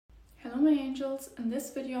my angels. In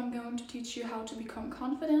this video I'm going to teach you how to become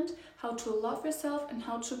confident, how to love yourself and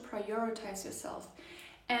how to prioritize yourself.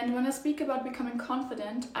 And when I speak about becoming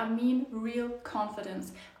confident, I mean real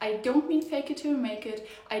confidence. I don't mean fake it till you make it.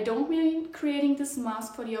 I don't mean creating this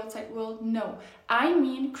mask for the outside world. No, I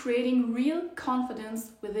mean creating real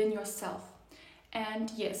confidence within yourself.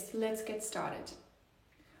 And yes, let's get started.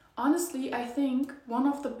 Honestly, I think one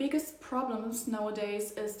of the biggest problems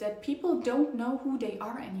nowadays is that people don't know who they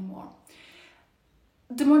are anymore.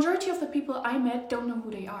 The majority of the people I met don't know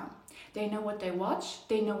who they are. They know what they watch,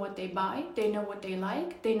 they know what they buy, they know what they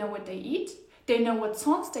like, they know what they eat, they know what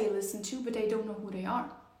songs they listen to, but they don't know who they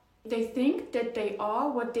are. They think that they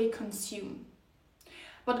are what they consume.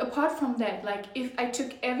 But apart from that, like if I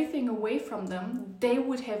took everything away from them, they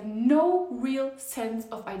would have no real sense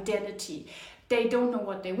of identity. They don't know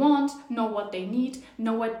what they want, know what they need,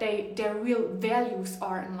 know what their real values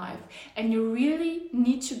are in life. And you really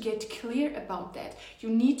need to get clear about that. You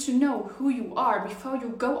need to know who you are before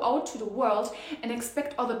you go out to the world and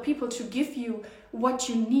expect other people to give you what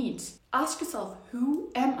you need. Ask yourself,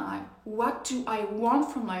 who am I? What do I want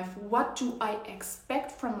from life? What do I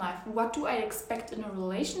expect from life? What do I expect in a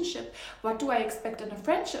relationship? What do I expect in a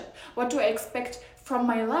friendship? What do I expect from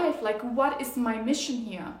my life? Like, what is my mission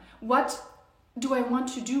here? What do I want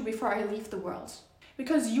to do before I leave the world?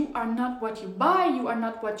 Because you are not what you buy, you are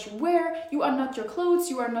not what you wear, you are not your clothes,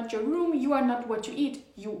 you are not your room, you are not what you eat.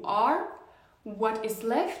 You are what is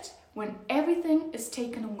left when everything is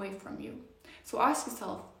taken away from you. So ask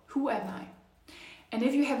yourself, who am I? And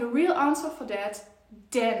if you have a real answer for that,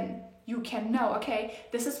 then you can know, okay,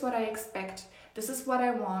 this is what I expect, this is what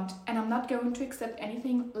I want, and I'm not going to accept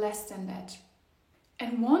anything less than that.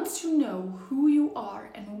 And once you know who you are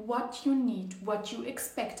and what you need, what you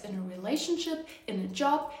expect in a relationship, in a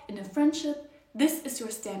job, in a friendship, this is your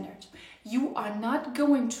standard. You are not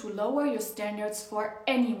going to lower your standards for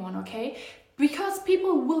anyone, okay? Because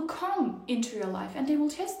people will come into your life and they will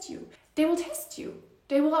test you. They will test you.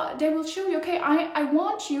 They will show you, okay, I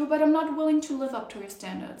want you, but I'm not willing to live up to your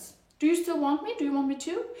standards. Do you still want me? Do you want me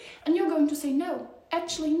to? And you're going to say no.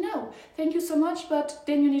 Actually, no. Thank you so much, but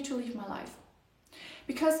then you need to leave my life.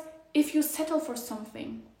 Because if you settle for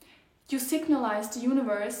something, you signalize the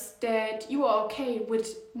universe that you are okay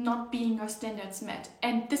with not being your standards met.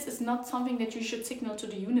 And this is not something that you should signal to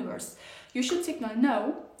the universe. You should signal,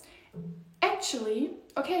 no, actually,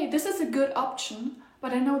 okay, this is a good option,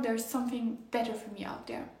 but I know there's something better for me out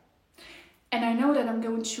there. And I know that I'm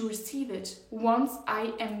going to receive it once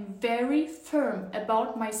I am very firm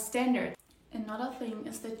about my standards. Another thing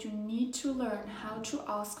is that you need to learn how to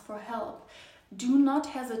ask for help. Do not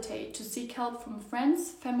hesitate to seek help from friends,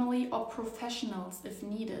 family, or professionals if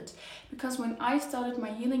needed. Because when I started my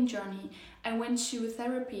healing journey, I went to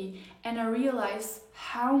therapy and I realized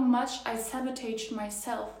how much I sabotaged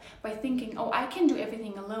myself by thinking, oh, I can do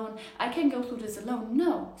everything alone. I can go through this alone.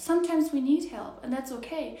 No, sometimes we need help and that's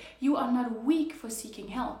okay. You are not weak for seeking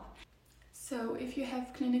help. So if you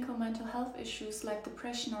have clinical mental health issues like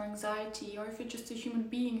depression or anxiety, or if you're just a human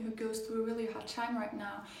being who goes through a really hard time right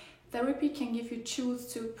now, therapy can give you tools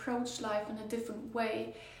to approach life in a different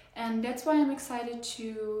way. And that's why I'm excited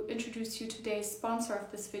to introduce you to today's sponsor of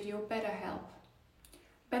this video, BetterHelp.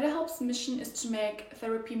 BetterHelp's mission is to make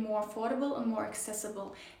therapy more affordable and more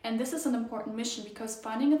accessible. And this is an important mission because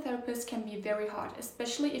finding a therapist can be very hard,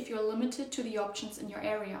 especially if you're limited to the options in your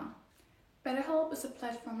area. BetterHelp is a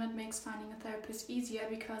platform that makes finding a therapist easier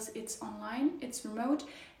because it's online, it's remote,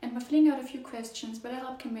 and by filling out a few questions,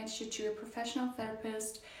 BetterHelp can match you to a professional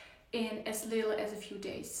therapist in as little as a few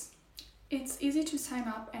days. It's easy to sign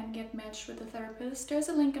up and get matched with a therapist. There's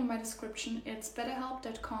a link in my description. It's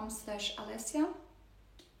betterhelp.com/Alessia.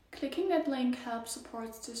 Clicking that link helps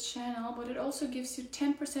support this channel, but it also gives you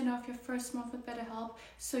 10% off your first month with BetterHelp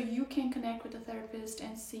so you can connect with a therapist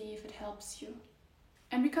and see if it helps you.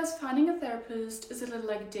 And because finding a therapist is a little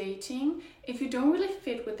like dating, if you don't really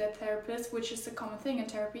fit with that therapist, which is a common thing in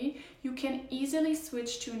therapy, you can easily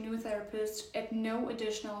switch to a new therapist at no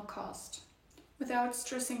additional cost, without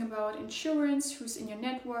stressing about insurance, who's in your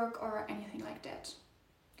network, or anything like that.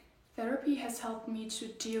 Therapy has helped me to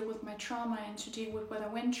deal with my trauma and to deal with what I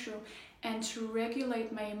went through and to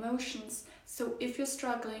regulate my emotions. So if you're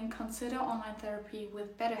struggling, consider online therapy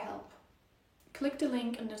with BetterHelp. Click the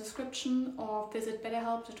link in the description or visit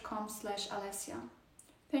betterhelp.com/Alessia.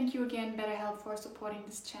 Thank you again, BetterHelp, for supporting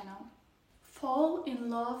this channel. Fall in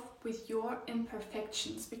love with your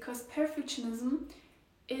imperfections because perfectionism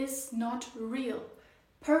is not real.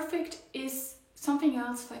 Perfect is something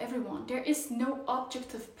else for everyone. There is no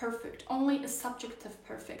objective perfect, only a subjective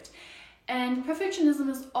perfect. And perfectionism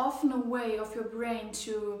is often a way of your brain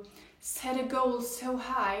to set a goal so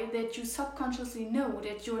high that you subconsciously know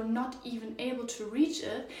that you're not even able to reach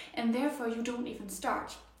it, and therefore you don't even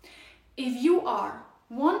start. If you are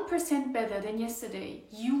 1% better than yesterday,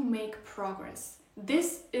 you make progress.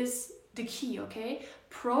 This is the key, okay?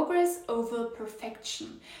 Progress over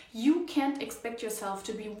perfection. You can't expect yourself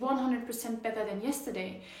to be 100% better than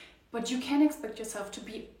yesterday, but you can expect yourself to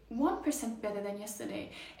be 1% better than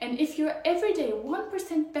yesterday. And if you're every day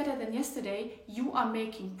 1% better than yesterday, you are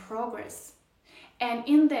making progress. And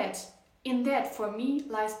in that for me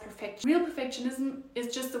lies perfection. Real perfectionism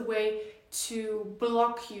is just a way to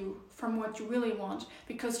block you from what you really want,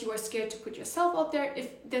 because you are scared to put yourself out there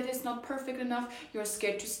if that is not perfect enough. You're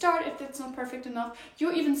scared to start if that's not perfect enough.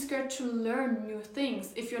 You're even scared to learn new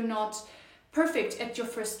things if you're not perfect at your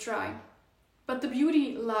first try. But the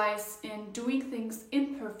beauty lies in doing things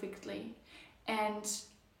imperfectly and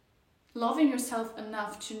loving yourself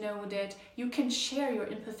enough to know that you can share your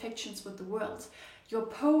imperfections with the world. Your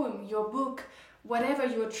poem, your book, whatever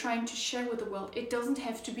you're trying to share with the world, it doesn't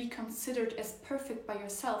have to be considered as perfect by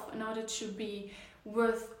yourself in order to be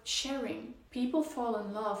worth sharing. People fall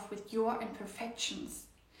in love with your imperfections.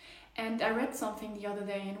 And I read something the other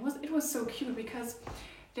day, and it was so cute, because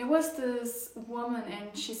there was this woman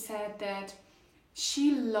and she said that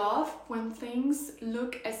she loved when things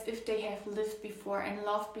look as if they have lived before and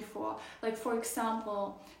loved before. Like, for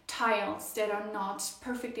example, tiles that are not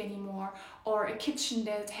perfect anymore, or a kitchen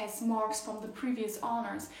that has marks from the previous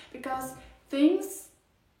owners. Because things,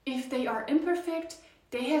 if they are imperfect,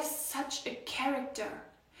 they have such a character.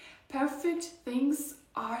 Perfect things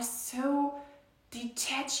are so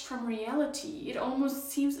detached from reality. It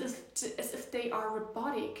almost seems as if they are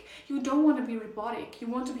robotic. You don't want to be robotic. You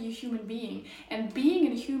want to be a human being. And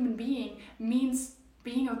being a human being means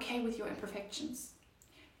being okay with your imperfections.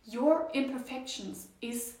 Your imperfections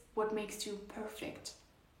is what makes you perfect.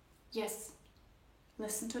 Yes,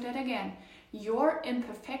 listen to that again. Your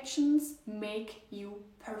imperfections make you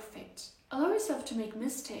perfect. Allow yourself to make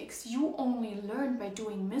mistakes. You only learn by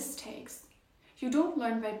doing mistakes. You don't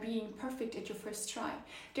learn by being perfect at your first try.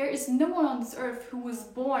 There is no one on this earth who was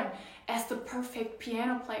born as the perfect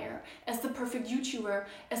piano player, as the perfect YouTuber,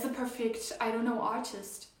 as the perfect,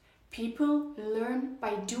 artist. People learn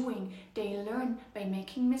by doing. They learn by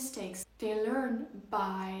making mistakes. They learn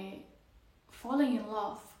by falling in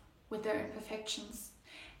love with their imperfections.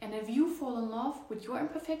 And if you fall in love with your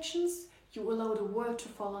imperfections, you allow the world to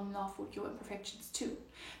fall in love with your imperfections too.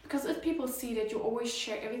 Because if people see that you always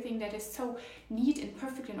share everything that is so neat and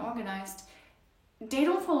perfect and organized, they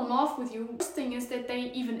don't fall in love with you. The worst thing is that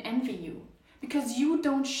they even envy you, because you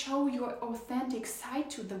don't show your authentic side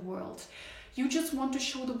to the world. You just want to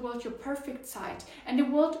show the world your perfect side, and the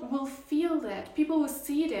world will feel that. People will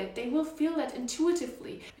see that. They will feel that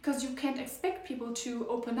intuitively, because you can't expect people to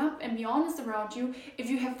open up and be honest around you if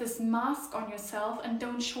you have this mask on yourself and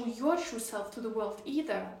don't show your true self to the world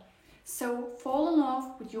either. So fall in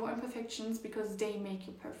love with your imperfections, because they make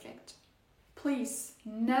you perfect. Please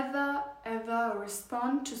never ever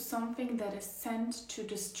respond to something that is sent to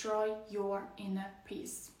destroy your inner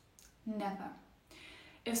peace. Never.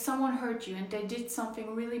 If someone hurt you and they did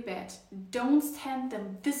something really bad, don't send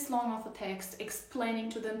them this long of a text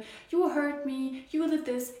explaining to them, you hurt me, you did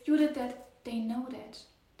this, you did that. They know that.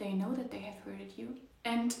 They know that they have hurted you.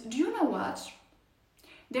 And do you know what?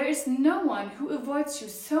 There is no one who avoids you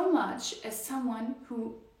so much as someone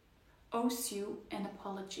who owes you an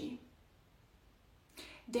apology.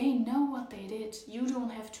 They know what they did. You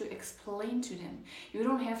don't have to explain to them. You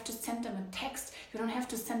don't have to send them a text. You don't have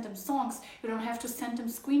to send them songs. You don't have to send them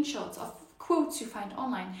screenshots of quotes you find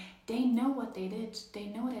online. They know what they did. They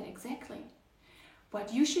know that exactly.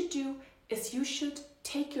 What you should do is you should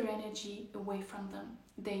take your energy away from them.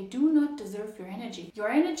 They do not deserve your energy. Your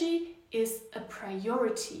energy is a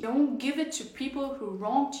priority. Don't give it to people who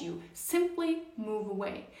wronged you. Simply move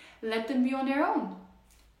away. Let them be on their own.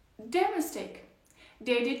 Their mistake.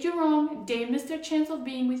 They did you wrong, they missed their chance of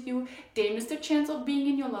being with you, they missed their chance of being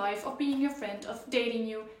in your life, of being your friend, of dating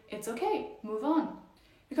you. It's okay, move on.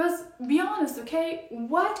 Because, be honest, okay,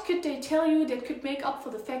 what could they tell you that could make up for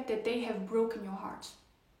the fact that they have broken your heart?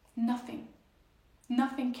 Nothing.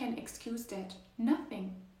 Nothing can excuse that.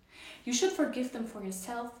 Nothing. You should forgive them for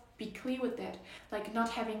yourself, be clear with that. Like, not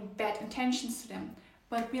having bad intentions to them,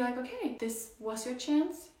 but be like, okay, this was your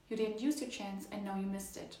chance, you didn't use your chance, and now you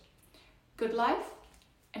missed it. Good life.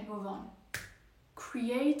 And move on.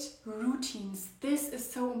 Create routines. This is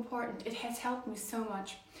so important. It has helped me so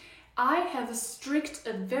much. I have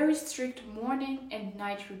a very strict morning and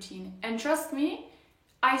night routine. And trust me,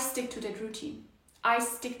 I stick to that routine. I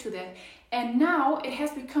stick to that. And now it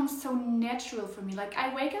has become so natural for me. Like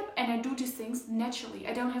I wake up and I do these things naturally.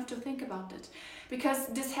 I don't have to think about it because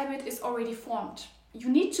this habit is already formed. You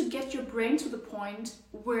need to get your brain to the point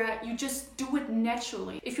where you just do it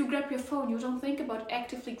naturally. If you grab your phone, you don't think about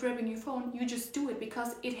actively grabbing your phone, you just do it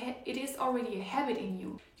because it is already a habit in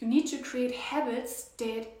you. You need to create habits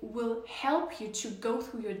that will help you to go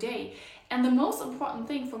through your day. And the most important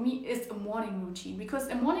thing for me is a morning routine, because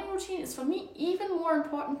a morning routine is for me even more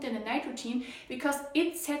important than a night routine because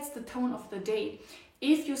it sets the tone of the day.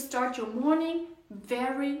 If you start your morning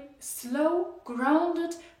very slow,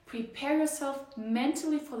 grounded, prepare yourself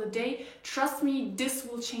mentally for the day, trust me, this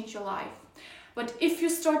will change your life. But if you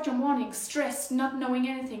start your morning stressed, not knowing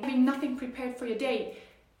anything, having nothing prepared for your day,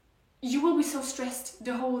 you will be so stressed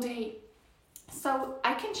the whole day. So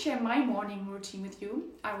I can share my morning routine with you.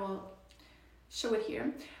 I will show it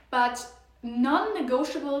here. But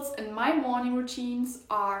non-negotiables in my morning routines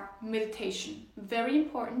are meditation. Very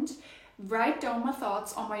important. Write down my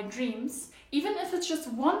thoughts on my dreams, even if it's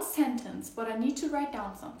just one sentence, but I need to write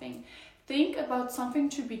down something. Think about something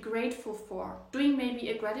to be grateful for. Doing maybe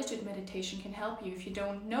a gratitude meditation can help you if you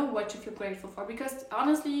don't know what to feel grateful for, because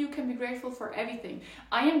honestly, you can be grateful for everything.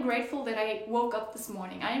 I am grateful that I woke up this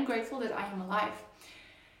morning. I am grateful that I am alive.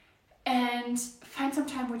 And find some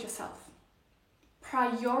time with yourself.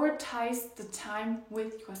 Prioritize the time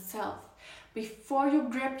with yourself. Before you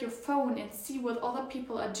grab your phone and see what other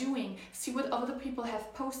people are doing, see what other people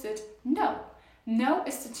have posted, no. Now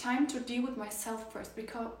is the time to deal with myself first,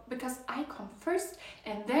 because I come first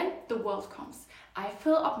and then the world comes. I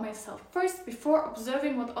fill up myself first before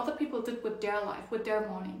observing what other people did with their life, with their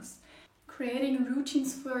mornings. Creating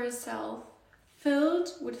routines for yourself filled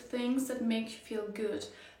with things that make you feel good,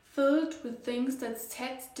 filled with things that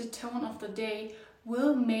set the tone of the day,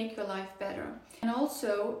 will make your life better. And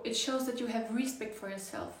also, it shows that you have respect for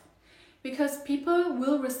yourself. Because people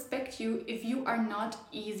will respect you if you are not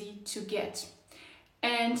easy to get.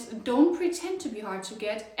 And don't pretend to be hard to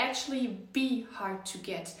get, actually be hard to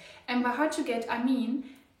get. And by hard to get, I mean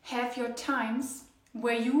have your times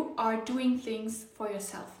where you are doing things for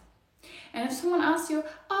yourself. And if someone asks you,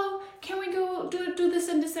 oh, can we go do this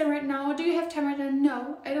and this right now? Do you have time right now?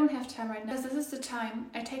 No, I don't have time right now. Because this is the time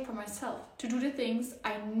I take for myself to do the things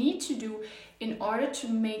I need to do in order to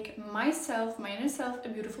make myself, my inner self, a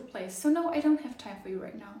beautiful place. So no, I don't have time for you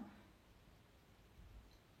right now.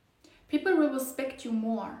 People will respect you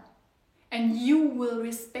more. And you will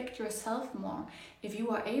respect yourself more if you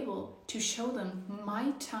are able to show them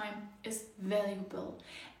my time is valuable.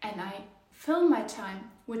 And I fill my time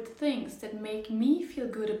with things that make me feel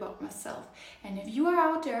good about myself. And if you are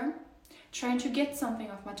out there trying to get something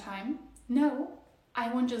of my time, no,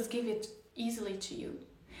 I won't just give it easily to you.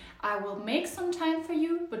 I will make some time for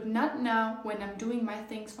you, but not now when I'm doing my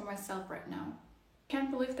things for myself right now. I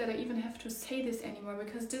can't believe that I even have to say this anymore,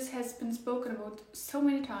 because this has been spoken about so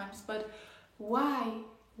many times, but why?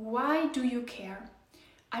 Why do you care?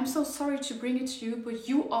 I'm so sorry to bring it to you, but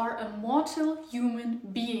you are a mortal human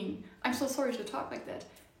being. I'm so sorry to talk like that.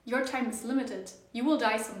 Your time is limited. You will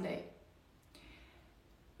die someday.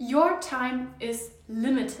 Your time is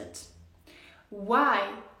limited. Why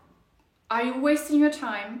are you wasting your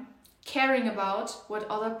time caring about what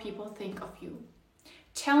other people think of you?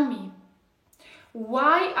 Tell me,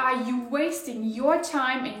 why are you wasting your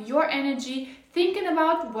time and your energy thinking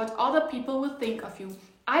about what other people will think of you?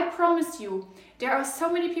 I promise you, there are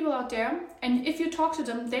so many people out there, and if you talk to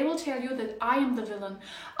them, they will tell you that I am the villain.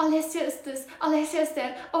 Alessia is this, Alessia is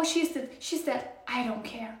that, oh, she's that. I don't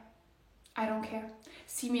care. I don't care.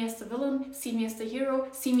 See me as the villain, see me as the hero,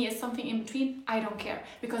 see me as something in between. I don't care,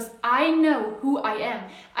 because I know who I am.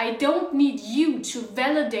 I don't need you to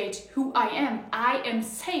validate who I am. I am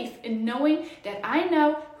safe in knowing that I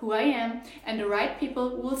know who I am, and the right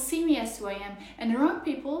people will see me as who I am, and the wrong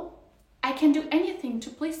people, I can do anything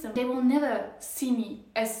to please them. They will never see me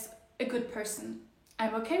as a good person.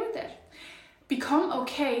 I'm okay with that. Become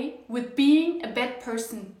okay with being a bad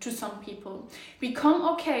person to some people. Become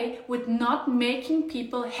okay with not making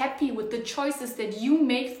people happy with the choices that you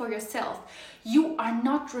make for yourself. You are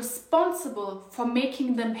not responsible for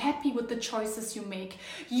making them happy with the choices you make.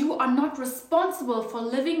 You are not responsible for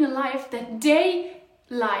living a life that they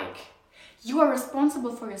like. You are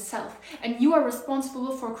responsible for yourself, and you are responsible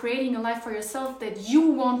for creating a life for yourself that you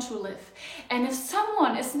want to live. And if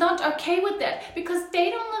someone is not okay with that because they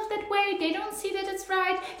don't live that way, they don't see that it's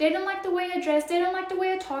right, they don't like the way I dress, they don't like the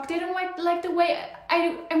way I talk, they don't like the way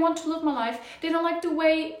I want to live my life, they don't like the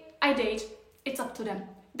way I date, it's up to them.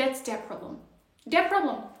 That's their problem. Their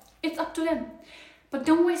problem. It's up to them. But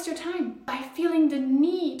don't waste your time by feeling the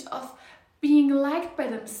need of being liked by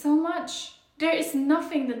them so much. There is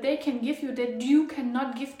nothing that they can give you that you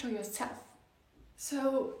cannot give to yourself.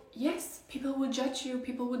 So yes, people will judge you,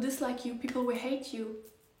 people will dislike you, people will hate you.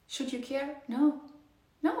 Should you care? No.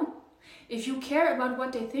 No. If you care about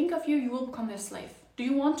what they think of you, you will become their slave. Do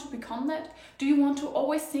you want to become that? Do you want to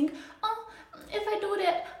always think, oh, if I do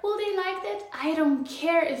that, will they like that? I don't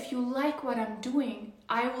care if you like what I'm doing.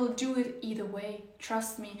 I will do it either way.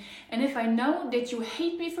 Trust me. And if I know that you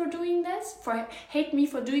hate me for doing this, hate me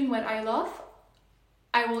for doing what I love,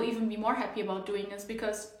 I will even be more happy about doing this,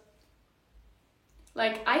 because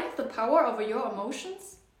like, I have the power over your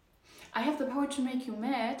emotions. I have the power to make you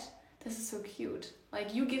mad. This is so cute.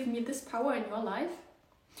 Like, you give me this power in your life.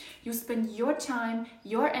 You spend your time,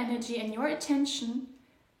 your energy, and your attention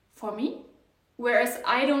for me, whereas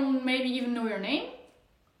I don't maybe even know your name.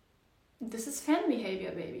 This is fan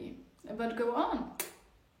behavior, baby. But go on.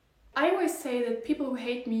 I always say that people who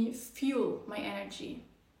hate me fuel my energy.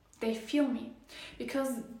 They feel me. Because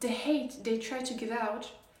the hate they try to give out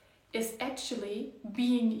is actually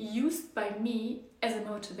being used by me as a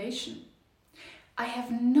motivation. I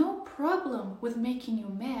have no problem with making you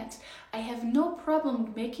mad. I have no problem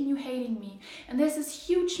with making you hating me. And there's this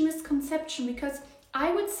huge misconception, because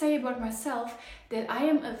I would say about myself that I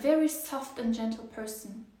am a very soft and gentle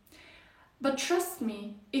person. But trust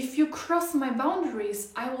me, if you cross my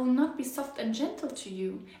boundaries, I will not be soft and gentle to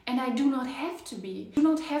you. And I do not have to be. You do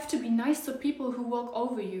not have to be nice to people who walk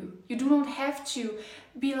over you. You do not have to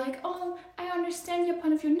be like, oh, I understand your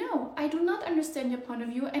point of view. No, I do not understand your point of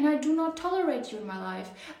view, and I do not tolerate you in my life.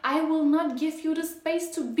 I will not give you the space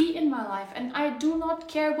to be in my life, and I do not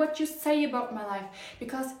care what you say about my life,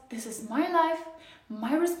 because this is my life,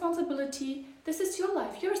 my responsibility. This is your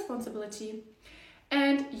life, your responsibility.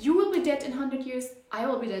 And you will be dead in 100 years, I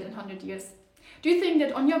will be dead in 100 years. Do you think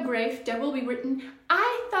that on your grave there will be written,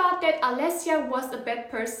 I thought that Alessia was a bad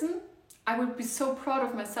person? I would be so proud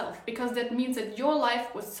of myself, because that means that your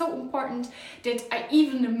life was so important that I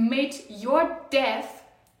even made your death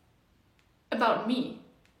about me.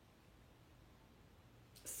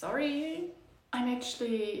 Sorry. I'm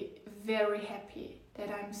actually very happy that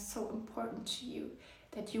I'm so important to you,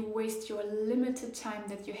 that you waste your limited time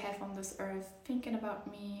that you have on this earth thinking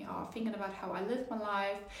about me, or thinking about how I live my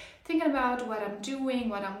life, thinking about what I'm doing,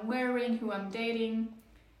 what I'm wearing, who I'm dating.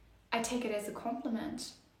 I take it as a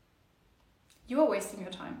compliment. You are wasting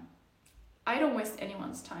your time. I don't waste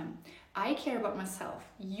anyone's time. I care about myself.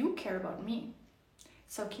 You care about me.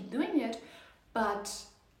 So keep doing it, but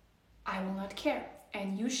I will not care.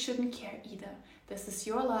 And you shouldn't care either. This is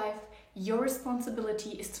your life. Your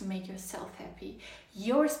responsibility is to make yourself happy.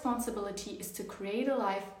 Your responsibility is to create a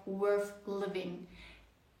life worth living.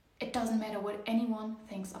 It doesn't matter what anyone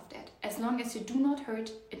thinks of that. As long as you do not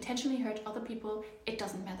intentionally hurt other people, it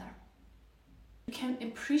doesn't matter. You can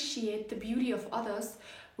appreciate the beauty of others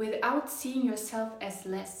without seeing yourself as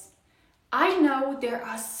less. I know there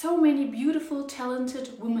are so many beautiful,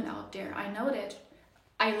 talented women out there. I know that.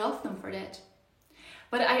 I love them for that.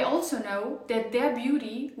 But I also know that their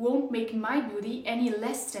beauty won't make my beauty any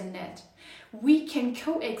less than that. We can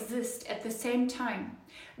coexist at the same time,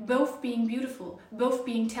 both being beautiful, both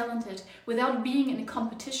being talented, without being in a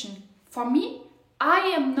competition. For me, I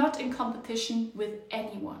am not in competition with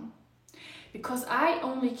anyone, because I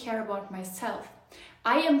only care about myself.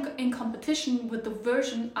 I am in competition with the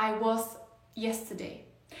version I was yesterday.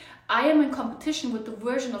 I am in competition with the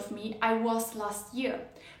version of me I was last year.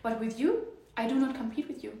 But with you, I do not compete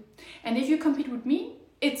with you. And if you compete with me,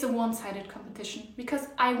 it's a one-sided competition, because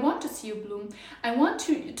I want to see you bloom. I want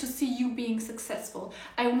to see you being successful.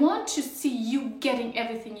 I want to see you getting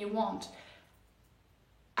everything you want.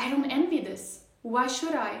 I don't envy this. Why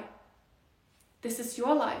should I? This is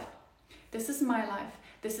your life. This is my life.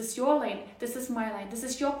 This is your lane. This is my lane. This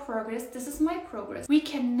is your progress. This is my progress. We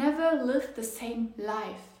can never live the same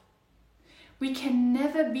life. We can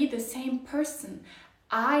never be the same person.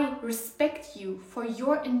 I respect you for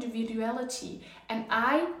your individuality, and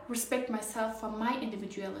I respect myself for my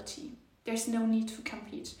individuality. There's no need to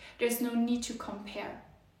compete. There's no need to compare.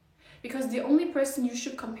 Because the only person you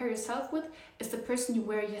should compare yourself with is the person you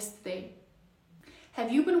were yesterday.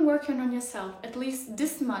 Have you been working on yourself at least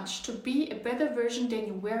this much to be a better version than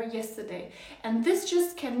you were yesterday? And this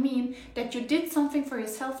just can mean that you did something for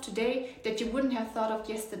yourself today that you wouldn't have thought of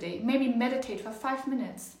yesterday. Maybe meditate for 5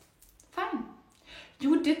 minutes. Fine.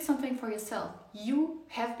 You did something for yourself. You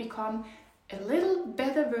have become a little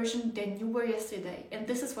better version than you were yesterday. And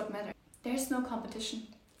this is what matters. There is no competition.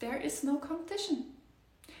 There is no competition.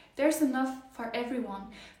 There's enough for everyone.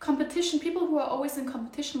 Competition, people who are always in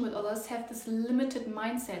competition with others have this limited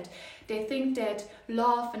mindset. They think that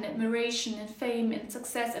love and admiration and fame and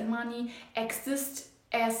success and money exist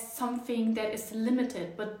as something that is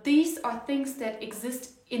limited. But these are things that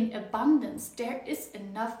exist in abundance. There is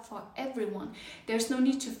enough for everyone. There's no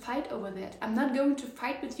need to fight over that. I'm not going to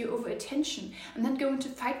fight with you over attention. I'm not going to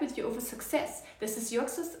fight with you over success. This is your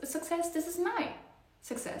success, this is my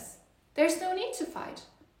success. There's no need to fight.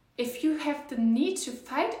 If you have the need to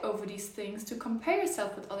fight over these things, to compare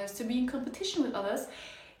yourself with others, to be in competition with others,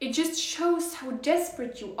 it just shows how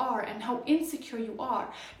desperate you are and how insecure you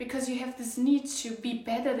are, because you have this need to be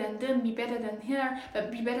better than them, be better than her,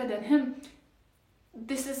 be better than him.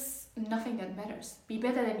 This is nothing that matters. Be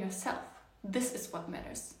better than yourself. This is what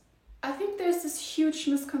matters. I think there's this huge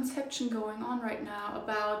misconception going on right now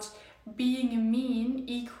about being mean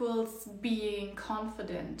equals being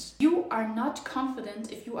confident. You are not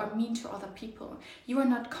confident if you are mean to other people. You are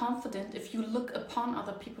not confident if you look upon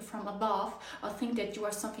other people from above or think that you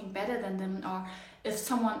are something better than them, or if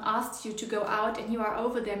someone asks you to go out and you are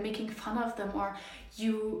over there making fun of them, or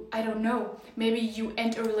you, I don't know, maybe you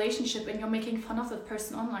end a relationship and you're making fun of that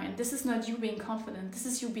person online. This is not you being confident. This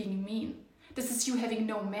is you being mean. This is you having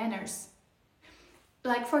no manners.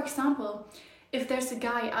 Like, for example, if there's a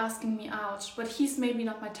guy asking me out, but he's maybe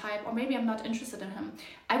not my type, or maybe I'm not interested in him,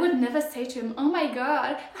 I would never say to him, oh my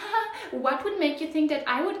god, what would make you think that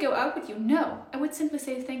I would go out with you? No, I would simply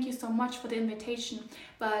say thank you so much for the invitation,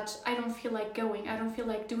 but I don't feel like going, I don't feel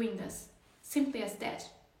like doing this. Simply as that.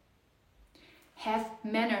 Have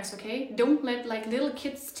manners, okay? Don't let like little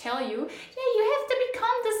kids tell you, yeah, you have to become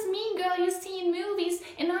this mean girl you see in movies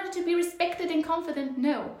in order to be respected and confident.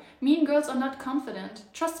 No, mean girls are not confident.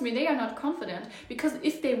 Trust me, they are not confident, because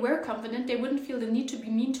if they were confident, they wouldn't feel the need to be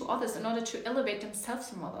mean to others in order to elevate themselves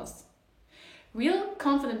from others. Real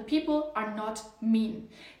confident people are not mean.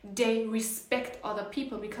 They respect other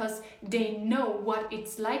people because they know what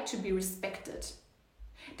it's like to be respected.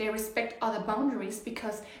 They respect other boundaries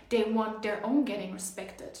because they want their own getting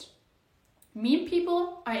respected. Mean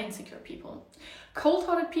people are insecure people.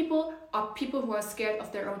 Cold-hearted people are people who are scared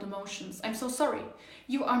of their own emotions. I'm so sorry.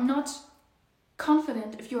 You are not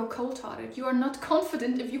confident if you are cold-hearted. You are not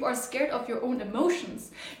confident if you are scared of your own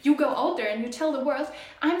emotions. You go out there and you tell the world,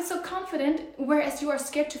 I'm so confident, whereas you are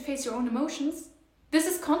scared to face your own emotions. This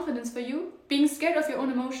is confidence for you, being scared of your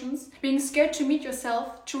own emotions, being scared to meet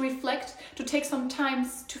yourself, to reflect, to take some time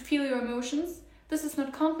to feel your emotions. This is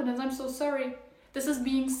not confidence, I'm so sorry. This is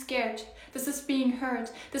being scared. This is being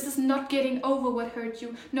hurt. This is not getting over what hurt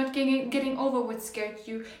you, not getting over what scared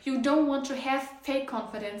you. You don't want to have fake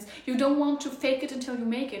confidence. You don't want to fake it until you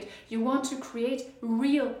make it. You want to create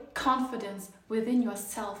real confidence within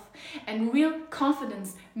yourself. And real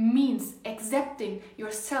confidence means accepting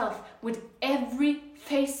yourself with every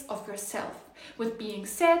phase of yourself, with being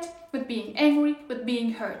sad, with being angry, with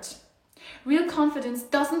being hurt. Real confidence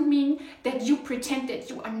doesn't mean that you pretend that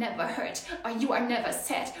you are never hurt, or you are never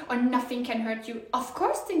sad, or nothing can hurt you. Of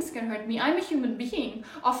course things can hurt me. I'm a human being.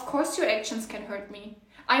 Of course your actions can hurt me.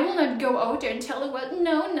 I will not go out there and tell the world,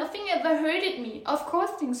 no, nothing ever hurted me. Of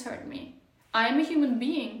course things hurt me. I am a human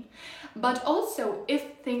being. But also, if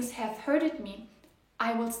things have hurted me,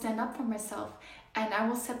 I will stand up for myself and I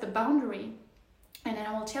will set the boundary. And then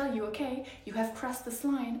I will tell you, okay, you have crossed this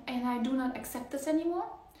line and I do not accept this anymore.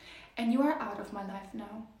 And you are out of my life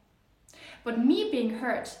now. But me being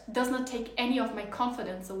hurt does not take any of my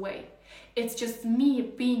confidence away. It's just me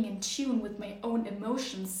being in tune with my own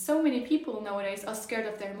emotions. So many people nowadays are scared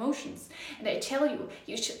of their emotions. And I tell you,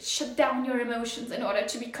 you should shut down your emotions in order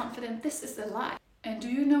to be confident. This is a lie. And do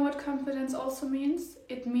you know what confidence also means?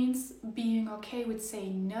 It means being okay with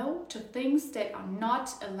saying no to things that are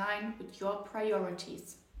not aligned with your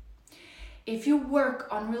priorities. If you work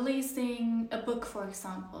on releasing a book, for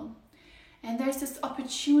example, and there's this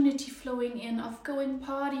opportunity flowing in of going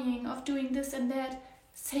partying, of doing this and that,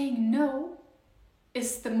 saying no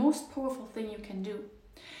is the most powerful thing you can do.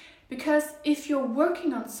 Because if you're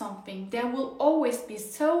working on something, there will always be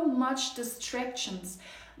so much distractions,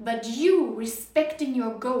 but you respecting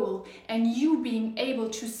your goal and you being able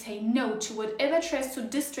to say no to whatever tries to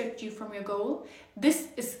distract you from your goal, this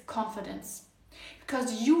is confidence.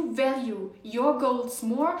 Because you value your goals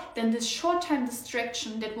more than this short-time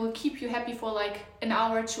distraction that will keep you happy for like an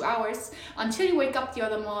hour, 2 hours, until you wake up the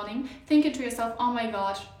other morning thinking to yourself, oh my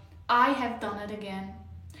god, I have done it again.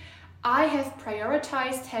 I have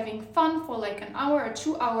prioritized having fun for like an hour or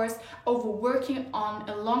 2 hours over working on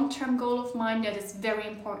a long-term goal of mine that is very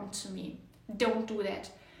important to me. Don't do that.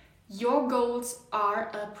 Your goals are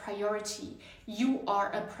a priority. You are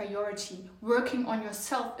a priority. Working on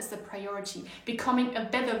yourself is a priority. Becoming a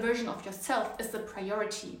better version of yourself is a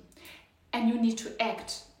priority. And you need to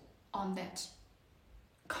act on that.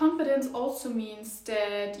 Confidence also means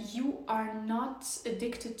that you are not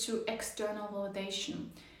addicted to external validation.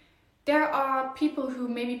 There are people who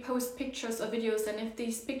maybe post pictures or videos, and if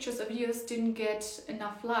these pictures or videos didn't get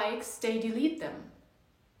enough likes, they delete them.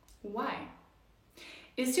 Why?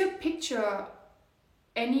 Is your picture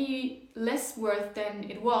any less worth than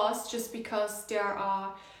it was just because there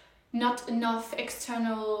are not enough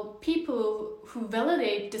external people who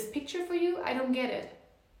validate this picture for you? I don't get it.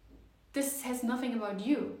 This has nothing about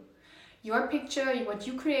you. Your picture, what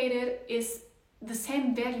you created, is the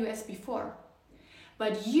same value as before.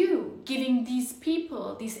 But you giving these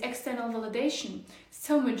people, these external validation,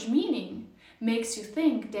 so much meaning makes you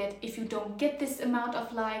think that if you don't get this amount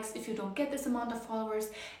of likes, if you don't get this amount of followers,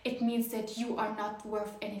 it means that you are not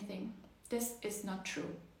worth anything. This is not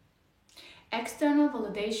true. External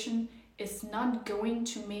validation is not going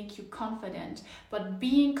to make you confident, but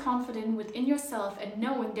being confident within yourself and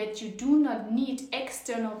knowing that you do not need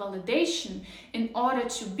external validation in order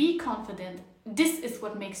to be confident, this is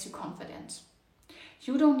what makes you confident.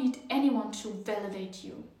 You don't need anyone to validate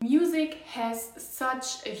you. Music has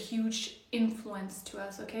such a huge influence to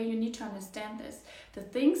us, okay? You need to understand this. The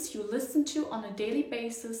things you listen to on a daily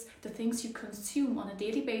basis, the things you consume on a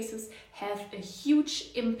daily basis have a huge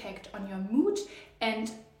impact on your mood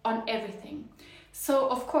and on everything. So,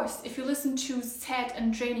 of course, if you listen to sad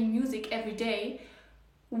and draining music every day,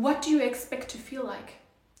 what do you expect to feel like?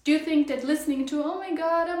 Do you think that listening to, oh my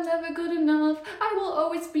God, I'm never good enough, I will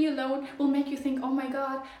always be alone, will make you think, oh my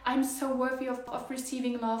God, I'm so worthy of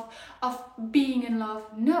receiving love, of being in love?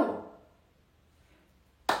 No.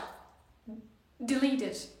 Delete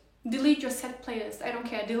it. Delete your set playlist. I don't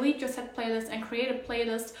care. Delete your set playlist and create a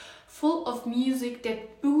playlist full of music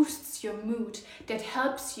that boosts your mood, that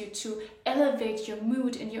helps you to elevate your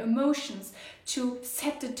mood and your emotions, to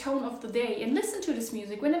set the tone of the day. And listen to this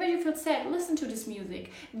music. Whenever you feel sad, listen to this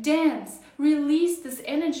music. Dance. Release this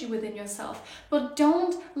energy within yourself. But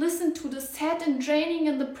don't listen to the sad and draining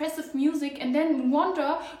and depressive music and then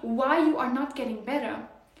wonder why you are not getting better.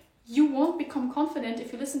 You won't become confident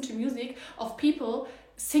if you listen to music of people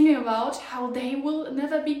singing about how they will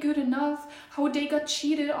never be good enough, how they got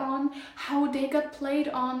cheated on, how they got played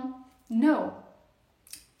on. No,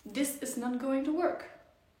 this is not going to work.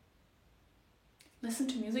 Listen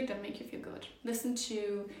to music that makes you feel good. Listen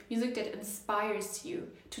to music that inspires you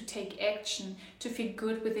to take action, to feel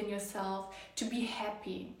good within yourself, to be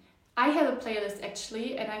happy. I have a playlist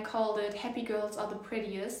actually, and I called it Happy Girls Are the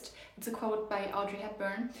Prettiest. It's a quote by Audrey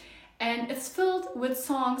Hepburn. And it's filled with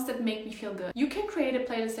songs that make me feel good. You can create a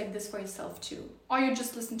playlist like this for yourself too. Or you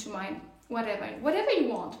just listen to mine, whatever you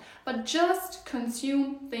want. But just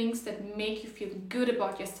consume things that make you feel good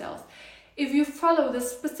about yourself. If you follow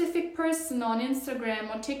this specific person on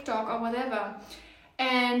Instagram or TikTok or whatever,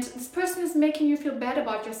 and this person is making you feel bad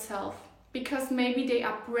about yourself, because maybe they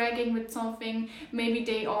are bragging with something, maybe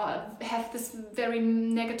they have this very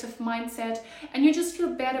negative mindset, and you just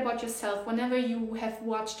feel bad about yourself whenever you have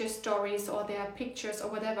watched their stories or their pictures or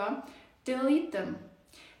whatever, delete them.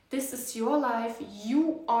 This is your life.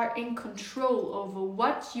 You are in control over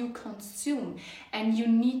what you consume, and you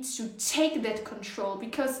need to take that control,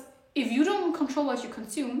 because if you don't control what you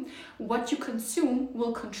consume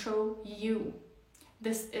will control you.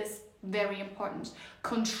 This is very important.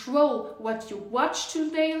 Control what you watch to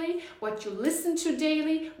daily, what you listen to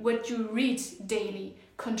daily, what you read daily.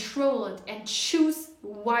 Control it and choose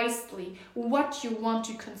wisely what you want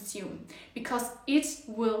to consume, because it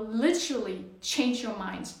will literally change your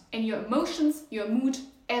mind and your emotions, your mood,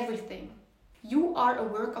 everything. You are a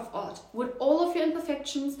work of art. With all of your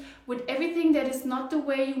imperfections, with everything that is not the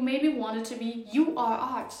way you maybe want it to be, you are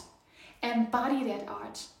art. Embody that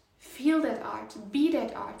art. Feel that art. Be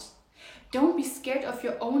that art. Don't be scared of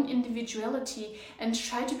your own individuality and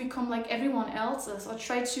try to become like everyone else's, or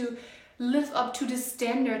try to live up to this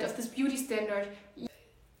standard, of this beauty standard.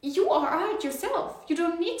 You are art yourself. You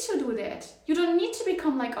don't need to do that. You don't need to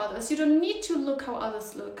become like others. You don't need to look how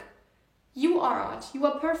others look. You are art. You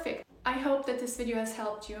are perfect. I hope that this video has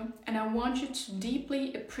helped you, and I want you to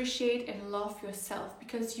deeply appreciate and love yourself,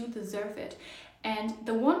 because you deserve it. And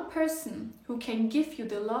the one person who can give you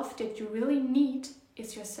the love that you really need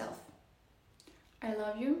is yourself. I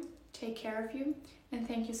love you, take care of you, and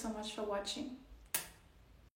thank you so much for watching.